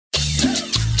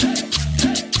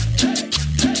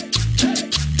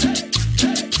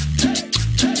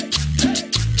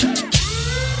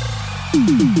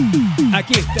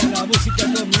Aquí está la música,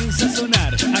 comienza a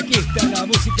sonar. Aquí está la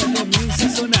música, comienza a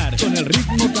sonar. Con el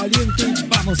ritmo caliente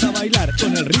vamos a bailar.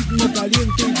 Con el ritmo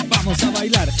caliente vamos a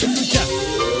bailar. Escucha,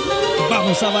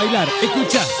 vamos a bailar.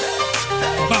 Escucha,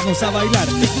 vamos a bailar.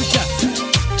 Escucha,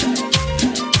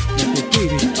 no te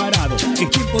quedes parado, es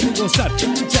tiempo de gozar.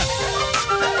 Escucha,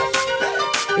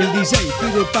 el DJ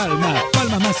pide palmas,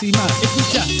 palmas más y más.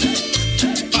 Escucha,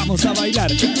 vamos a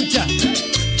bailar. Escucha,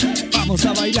 vamos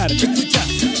a bailar. Escucha.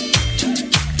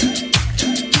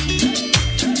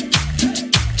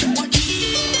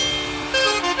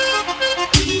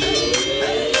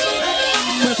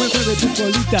 Mueve tu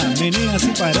colita, menea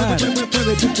sin parar.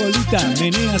 Mueve tu colita,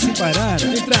 menea sin parar.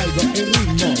 Te traigo el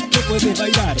ritmo que puedes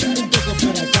bailar. Un poco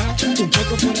por acá, un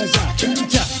poco por allá.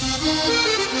 Escucha,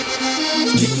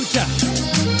 escucha.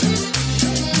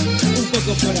 Un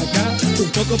poco por acá, un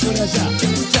poco por allá.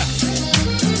 Escucha,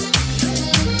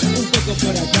 un poco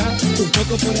por acá, un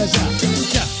poco por allá.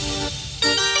 Escucha,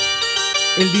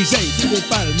 el DJ pide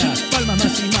palmas, palmas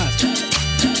más y más.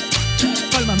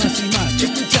 Palmas más y más.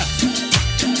 Escucha,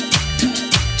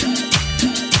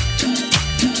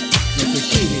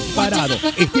 parado,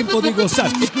 es tiempo de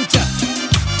gozar. Escucha,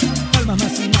 palmas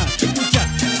más y más. Escucha,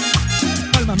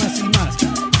 palmas más y más.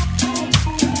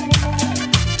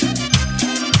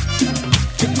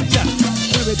 Escucha,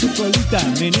 mueve tu colita,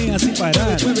 menea sin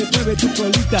parar. Mueve tu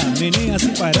colita, menea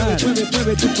sin parar.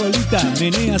 Mueve tu colita,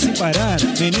 menea sin parar.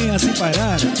 Menea sin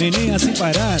parar, menea sin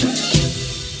parar.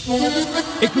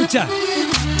 Escucha,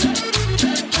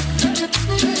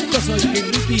 yo soy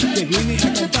el Ricky que viene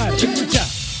a cantar. Escucha,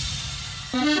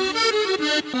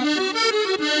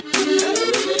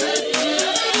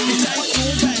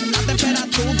 suben la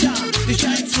temperatura, DJ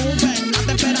suben la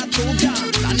temperatura.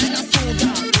 La nena suda,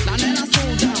 la nena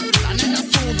suda, la nena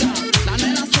suda, la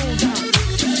nena suda.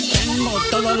 Tengo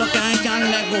todo lo que a ella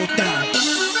le gusta,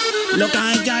 lo que a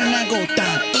ella le gusta,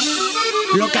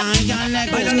 lo que a ella le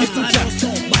gusta. Baila los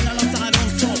zarosos, baila los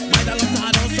zarosos, baila los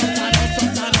zarosos, zarosos,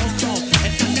 zarosos.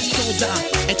 Esta que suda,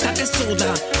 esta que suda,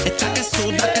 esta que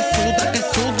suda, que suda, que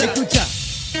suda. Escucha,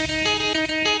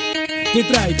 te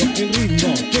traigo el ritmo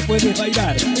que puedes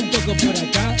bailar. Un poco por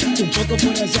acá, un poco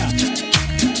por allá.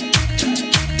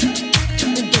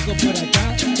 Un poco por acá,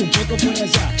 un poco por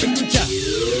allá. Escucha,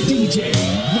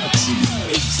 DjMaxii,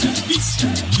 el servicio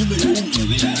número 1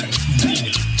 de la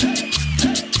Argentina.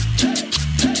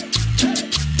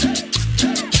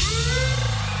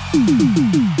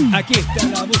 aquí está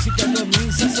la música,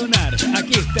 comienza a sonar.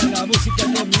 Aquí está la música,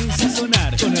 comienza a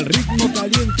sonar. Con el ritmo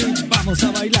caliente vamos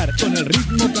a bailar. Con el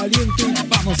ritmo caliente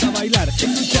vamos a bailar.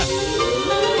 Escucha,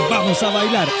 vamos a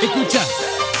bailar. Escucha,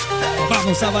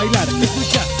 vamos a bailar.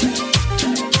 Escucha,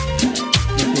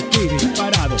 no te quedes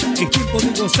parado, es tiempo de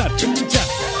gozar. Escucha,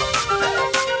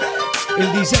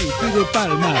 el DJ pide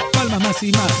palmas, palmas más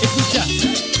y más. Escucha,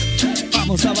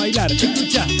 vamos a bailar.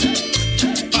 Escucha,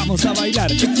 vamos a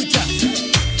bailar. Escucha,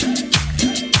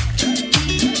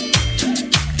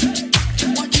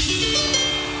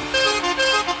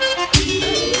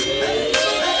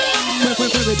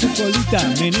 mueve tu colita,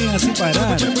 menea sin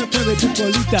parar. Mueve tu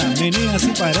colita, menea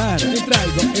sin parar. Te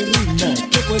traigo el ritmo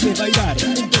que puedes bailar.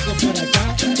 Un poco por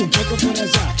acá, un poco por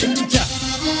allá. Escucha,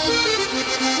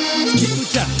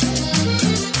 escucha.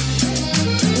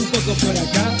 Un poco por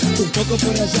acá, un poco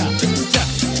por allá. Escucha,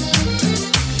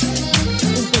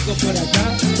 un poco por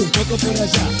acá, un poco por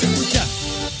allá. Escucha,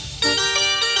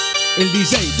 el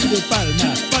DJ pide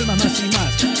palmas, palmas más y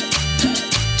más.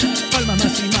 Palmas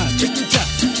más y más. Escucha,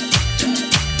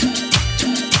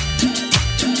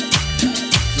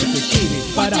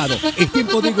 parado, es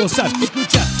tiempo de gozar.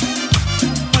 Escucha,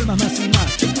 palmas más y más.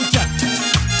 Escucha,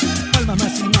 palmas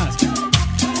más y más.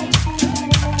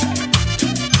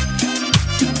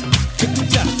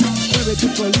 Escucha, mueve tu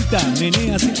colita,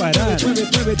 menea sin parar.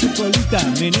 Mueve tu colita,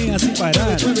 menea sin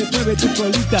parar. Mueve tu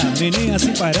colita, menea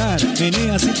sin parar.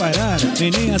 Menea sin parar,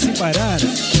 menea sin parar.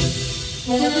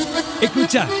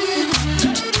 Escucha,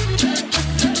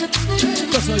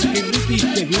 yo soy el Ricky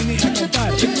que viene a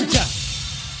cantar. Escucha,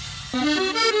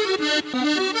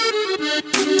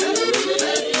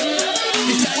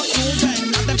 DJ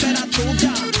suben la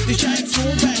temperatura, DJ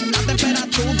suben la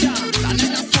temperatura. La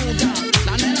nena suda,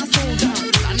 la nena suda,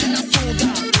 la nena suda,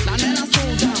 la nena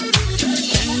suda.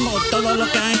 Tengo todo lo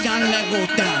que a ella le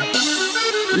gusta,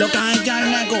 lo que a ella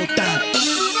le gusta,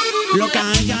 lo que a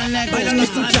ella le gusta. Baila los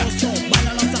zarosos,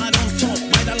 baila los zarosos,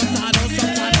 baila los zarosos,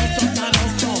 zarosos,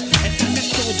 zarosos. Esta que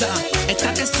suda, esta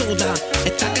que suda,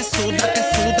 esta que suda, que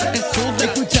suda, que suda.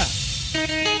 escucha.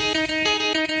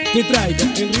 Te traigo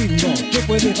el ritmo que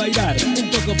puedes bailar. Un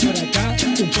poco por acá,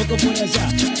 un poco por allá.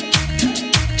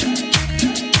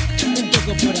 Un poco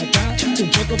poco por acá, un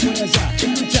poco por allá.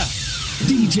 Escucha.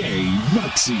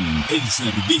 DjMaxii, el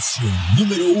servicio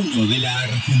número 1 de la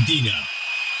Argentina.